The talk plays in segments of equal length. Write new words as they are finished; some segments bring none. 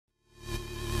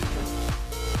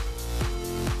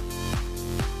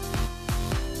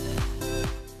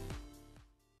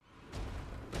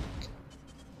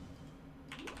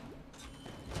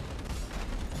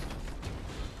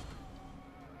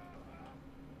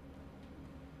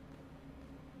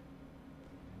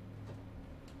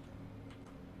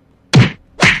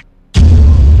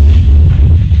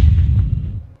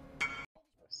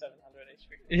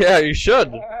Yeah, you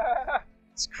should.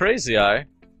 It's crazy, I'm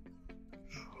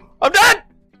dead!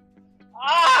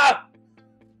 Ah!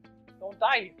 Don't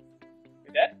die.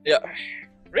 You dead? Yeah.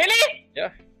 Really? Yeah.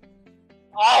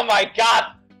 Oh my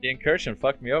god! The Incursion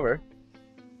fucked me over.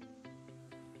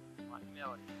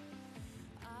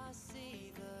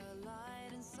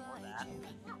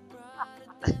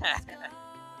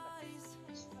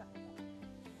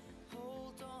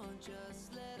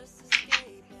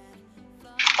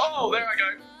 Oh, there I go.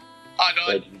 I died.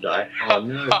 Where did you die? Oh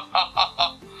no.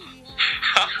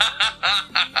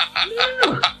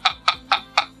 No.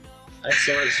 I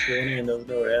saw it spawning and there was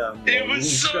no air. It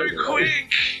was so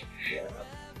quick. Yeah.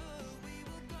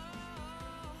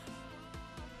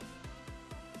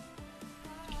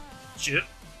 Shit.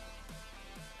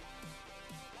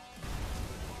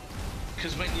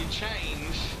 Because when you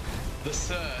change the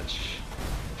search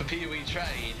for PoE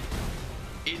trade,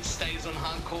 it stays on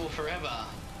hardcore forever.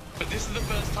 But this is the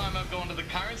first time I've gone to the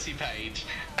currency page,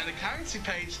 and the currency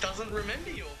page doesn't remember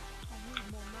your...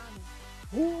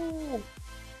 Ooh.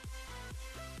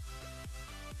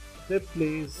 Tip,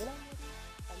 please.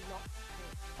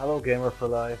 Hello, Gamer for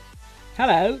Life.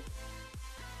 Hello.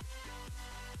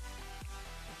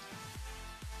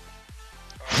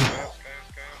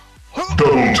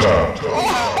 Double tap.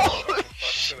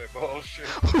 Bullshit.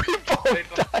 We both They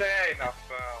don't say enough.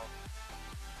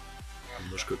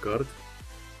 Немножко карт.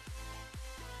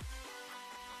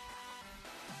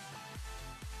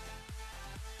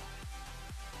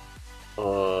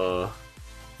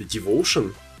 The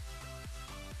Devotion?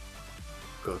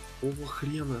 Какого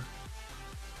хрена?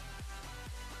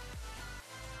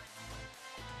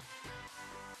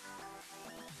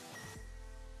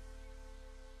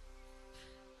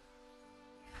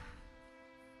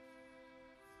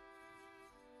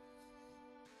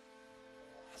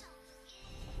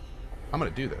 I'm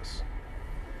gonna do this.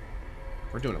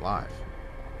 We're doing it live.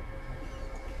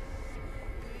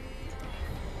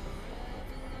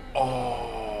 Oh.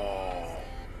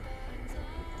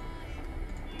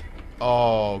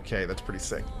 Oh, okay, that's pretty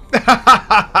sick.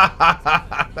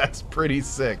 That's pretty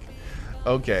sick.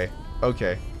 Okay,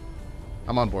 okay.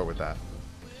 I'm on board with that.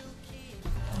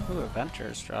 Ooh,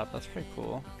 Adventures drop. That's pretty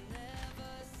cool.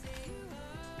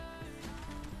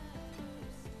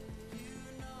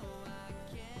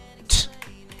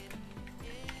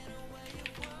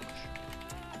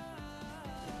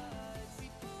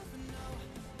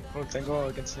 No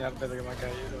tengo que enseñarte lo que me ha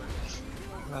caído.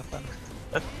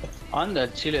 Anda,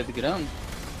 el chile de grande.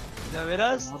 ¿Ya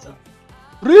verás?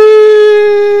 RIP!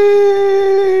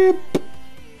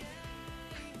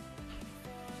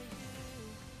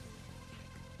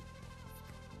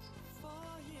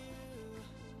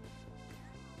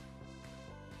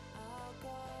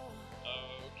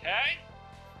 Okay.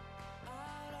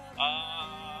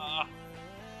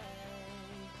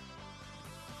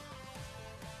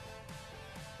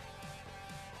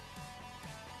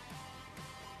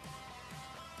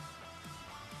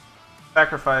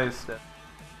 Sacrificed.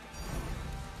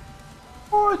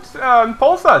 Oh, it's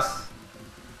impulse us.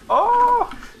 Oh,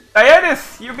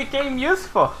 Dianis, you became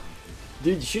useful.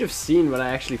 Dude, you should have seen when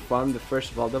I actually farmed the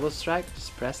first Wall Double Strike.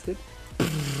 Just pressed it.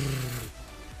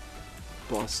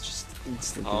 Boss just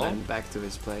instantly went back to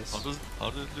his place.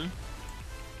 How did it do?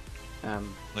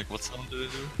 Like what sound did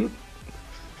it do?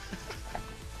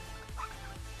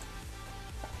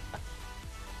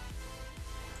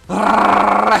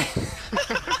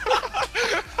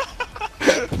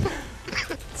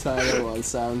 That's how I want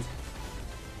sound.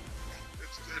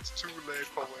 It's too late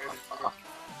for waiting.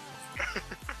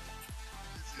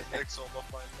 Easy exile of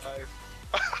my life.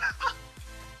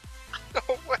 No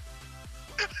way.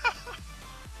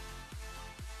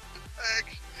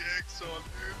 Actually exile,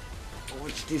 dude.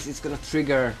 Watch this, it's gonna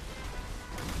trigger.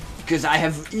 Because I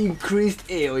have increased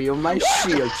AoE on my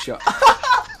shield shot.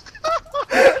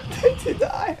 Did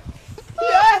I?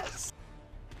 Yes!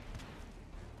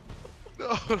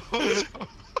 No.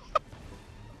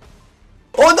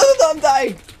 Oh no, I'm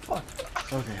dying! Fuck.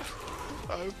 Okay.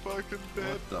 I'm fucking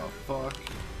dead. What the fuck?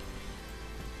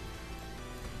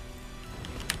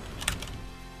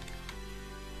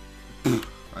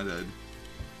 I died.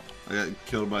 I got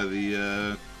killed by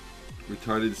the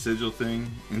retarded sigil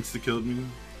thing. Insta-killed me.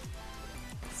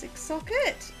 Sick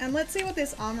socket! And let's see what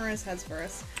this Armorist has for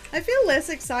us. I feel less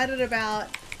excited about...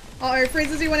 Uh oh,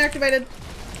 freezes you when activated.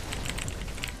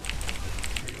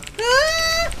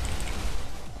 Ah!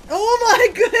 Oh my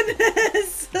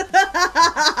goodness!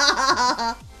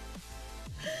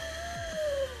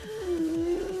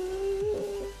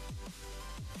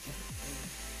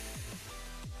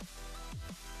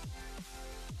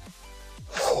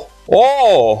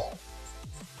 Oh!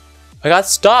 I got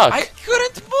stuck. I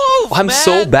couldn't move. I'm man.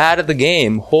 so bad at the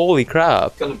game. Holy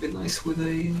crap. Gonna be nice with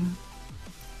a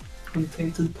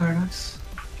untainted paradise.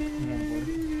 It's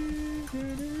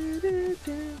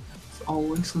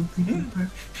always untainted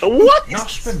paradise. What?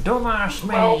 Nostradamus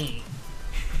me.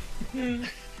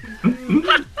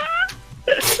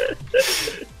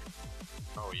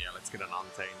 Oh yeah, let's get an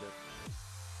untainted.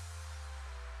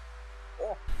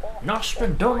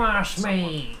 Nostradamus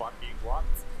me. Fucking what?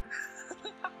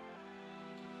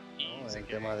 El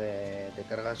tema de te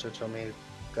cargas 8000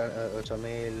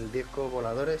 discos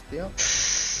voladores, tío.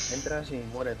 Entras y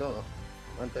muere todo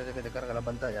antes de que te cargue la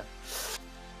pantalla.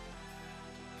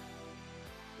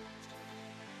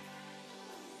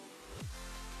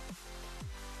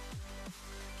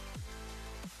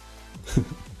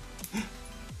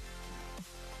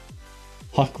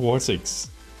 Hogwarts.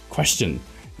 Question.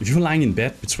 If you're lying in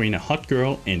bed between a hot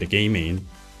girl and a gay man,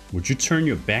 would you turn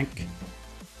your back?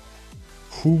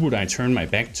 Who would I turn my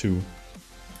back to?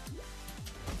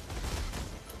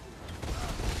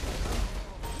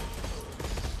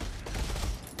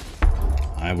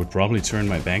 I would probably turn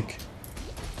my back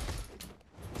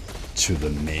to the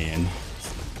man.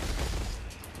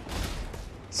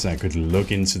 So I could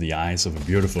look into the eyes of a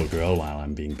beautiful girl while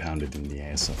I'm being pounded in the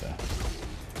ass of a...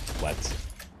 What?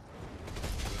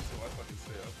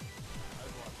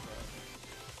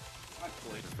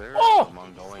 Oh!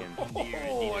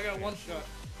 Oh, I got one shot.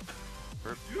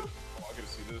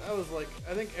 That was like,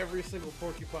 I think every single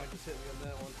porcupine just hit me on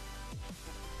that one.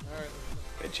 Alright.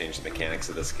 They changed the mechanics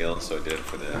of the skill, so it did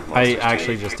for the monsters. I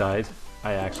actually just died.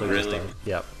 I actually just Really? died.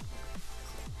 Yep.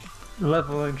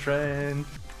 Leveling train.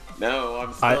 No,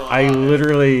 I'm still I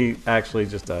literally actually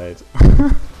just died.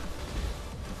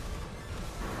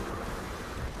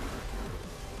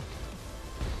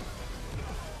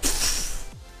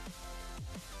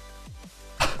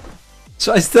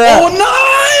 Scheiße! Oh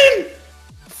nein!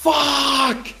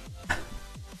 Fuck!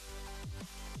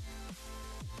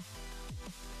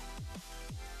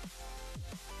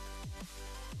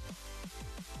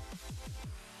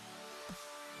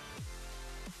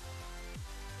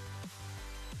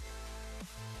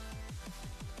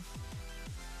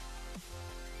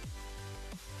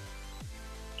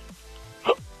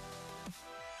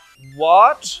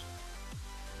 What?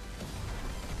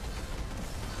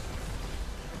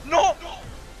 No!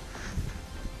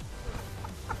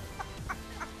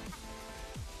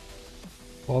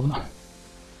 Povna.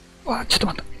 Ah,ちょっと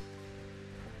待っ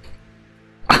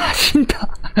た。あ、死んだ。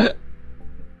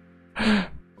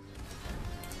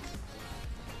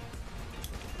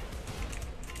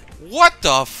What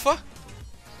the fuck?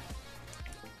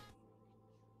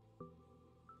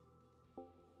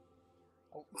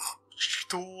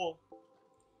 Что?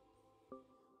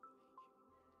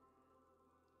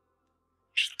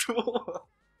 Что?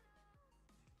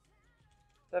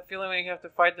 That feeling when you have to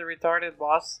fight the retarded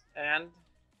boss and...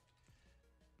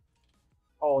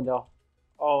 Oh no.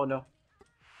 Oh no.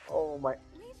 Oh my...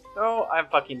 No, I'm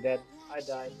fucking dead. I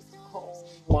died. Oh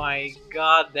my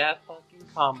god, that fucking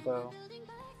combo.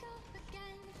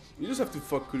 You just have to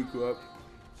fuck Kuruku up.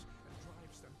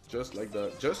 Just like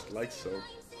that. Just like so.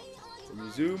 Then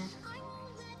you zoom.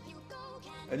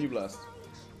 And you blast.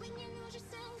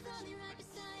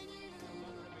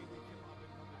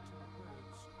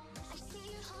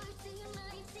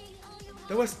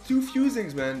 That was 2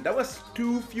 fusings, man. That was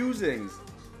 2 fusings.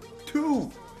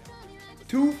 2!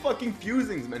 2 fucking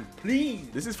fusings, man. Please.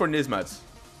 This is for Nismats.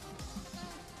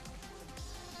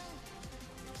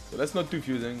 So that's not 2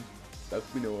 fusing. That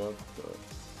we know of. So.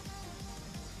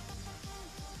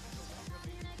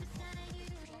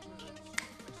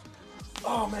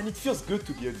 Oh man, it feels good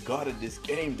to be a god at this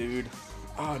game, dude.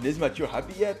 Ah, Nismat, you're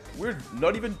happy yet? We're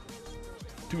not even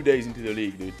 2 days into the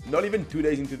league, dude. Not even 2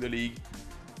 days into the league.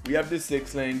 We have the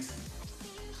 6 lanes.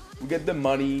 We get the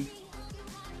money.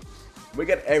 We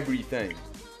get everything.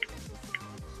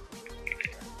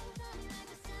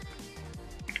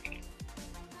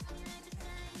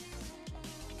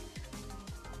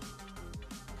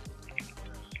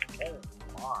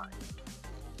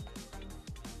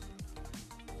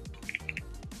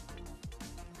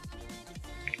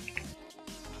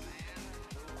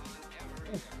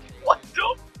 What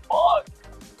the fuck?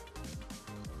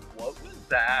 What was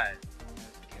that?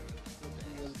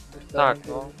 Tak,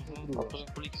 no. Po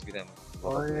prostu poliki gramy.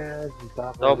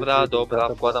 Dobra, dobra,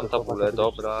 wkładam tabulę,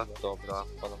 dobra,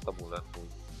 wkładam tabulę.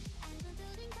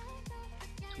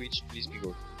 Twitch, please be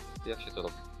good. Jak się to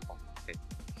robi? O, okej.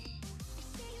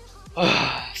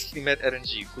 Streamer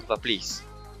RNG, kurwa, please.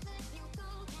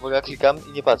 Bo ja klikam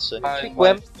i nie patrzę.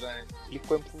 Klikłem,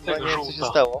 kurwa, nie wiem co się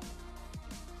stało.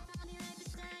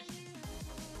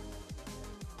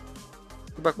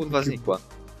 Chyba kurwa znikła.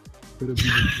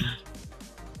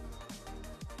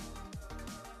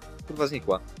 Kurwa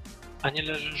znikła. A nie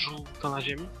leży żółto na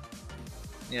ziemi?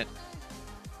 Nie.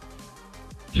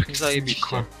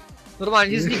 Zajebiście.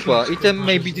 Normalnie znikła. Item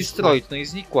may be destroyed. No i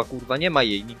znikła kurwa, nie ma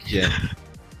jej nigdzie.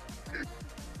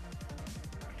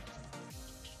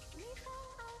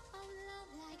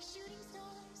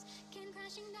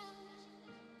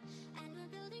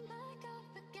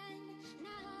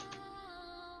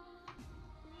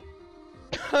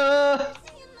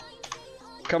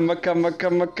 Come.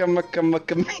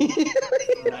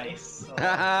 Nice.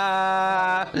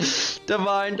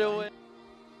 Divine to win.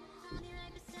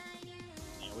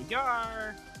 Here we go.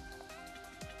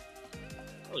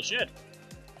 Holy shit.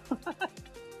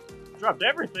 Dropped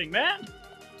everything, man.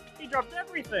 He dropped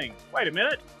everything. Wait a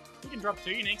minute. He can drop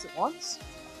 2 uniques at once?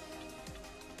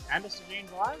 And a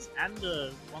Sejene's Eyes? And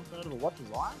 1/3 of a Watcher's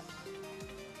Eye?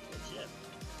 Holy shit.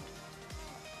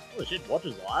 Holy shit,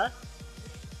 Watcher's Eye?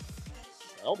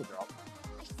 Elder drop.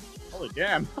 Holy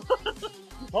damn.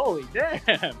 Holy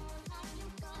damn.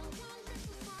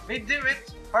 We do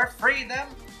it for freedom.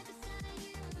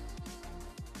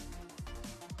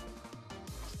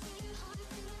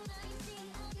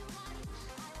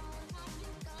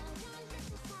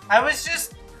 I was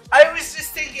just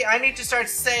thinking I need to start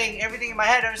saying everything in my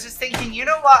head. I was just thinking, you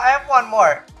know what? I have one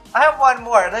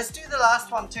more. Let's do the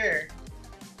last one too.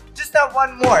 Just that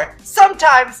one more.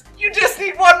 Sometimes you just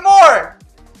need one more.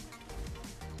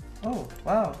 Oh,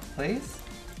 wow. Please?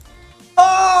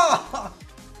 Oh!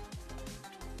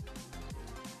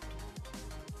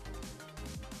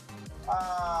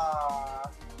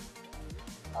 Ah.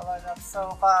 I learned that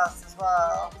so fast as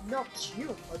well. Not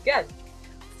you again.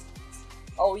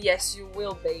 Oh yes, you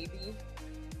will, baby.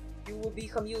 You will be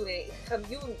humiliated.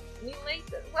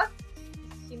 What?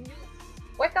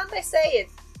 Why can't I say it?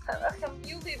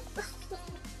 Humiliated.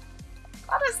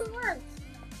 What is the word?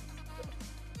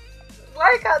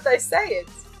 Why can't I say it?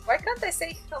 Why can't I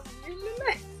say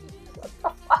humiliated? What the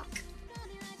fuck?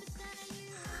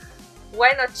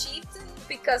 Why not chieftain?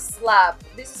 Because lab.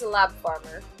 This is a lab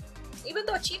farmer. Even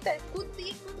though chieftain could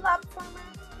be a good lab farmer.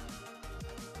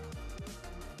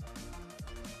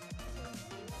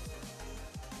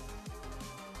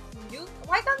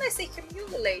 Why can't I say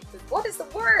humiliated? What is the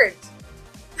word?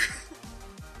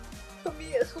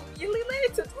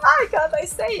 Humiliated? Why can't I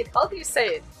say it? How do you say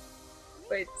it?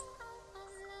 Wait.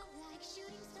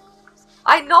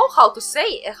 I know how to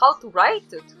say it, how to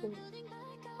write it.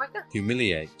 Why can't...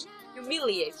 Humiliate.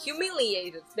 Humiliate.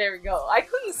 Humiliated. There we go. I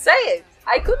couldn't say it.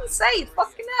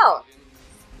 Fucking hell.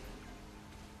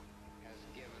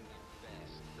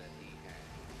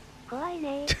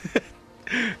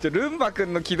ルンバ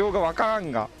君の起動がわから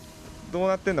んが。どう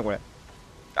なってんだこれ。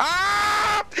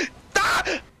あー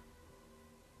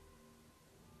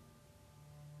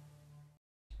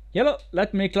！Hello,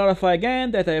 let me clarify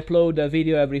again that I upload a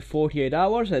video every 48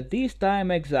 hours at this time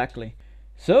exactly.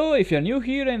 So if you're new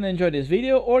here and enjoy this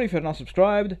video, or if you're not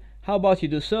subscribed, how about you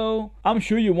do so? I'm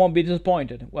sure you won't be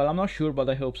disappointed. Well, I'm not sure, but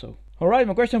I hope so. Alright,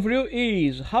 my question for you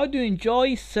is, how do you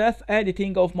enjoy Seth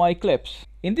editing of my clips?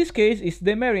 In this case, it's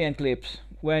the Marianne clips,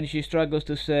 when she struggles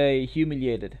to say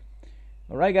humiliated.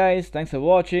 Alright guys, thanks for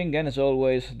watching, and as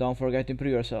always, don't forget to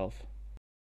improve yourself.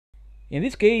 In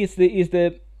this case, it's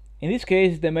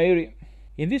the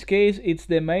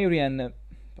Marianne.